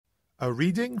A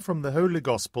reading from the Holy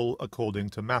Gospel according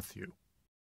to Matthew.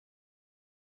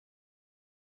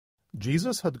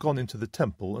 Jesus had gone into the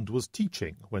temple and was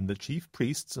teaching when the chief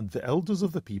priests and the elders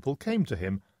of the people came to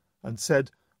him and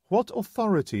said, "What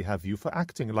authority have you for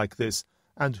acting like this,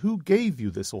 and who gave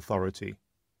you this authority?"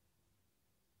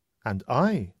 "And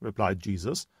I," replied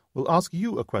Jesus, "will ask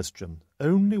you a question,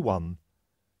 only one.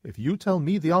 If you tell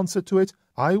me the answer to it,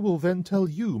 I will then tell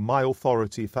you my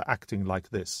authority for acting like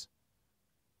this.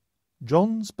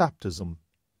 John's baptism,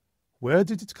 where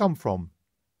did it come from,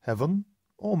 heaven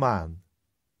or man?"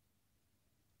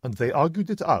 And they argued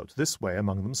it out this way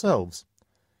among themselves.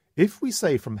 "If we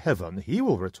say from heaven," he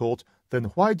will retort, "then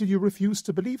why do you refuse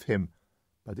to believe him?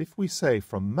 But if we say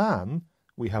from man,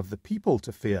 we have the people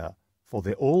to fear, for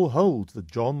they all hold that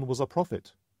John was a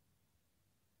prophet."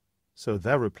 So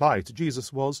their reply to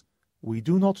Jesus was, "We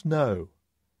do not know."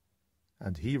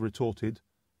 And he retorted,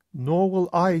 "Nor will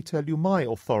I tell you my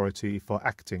authority for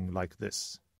acting like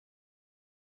this."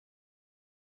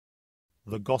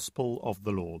 The Gospel of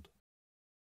the Lord.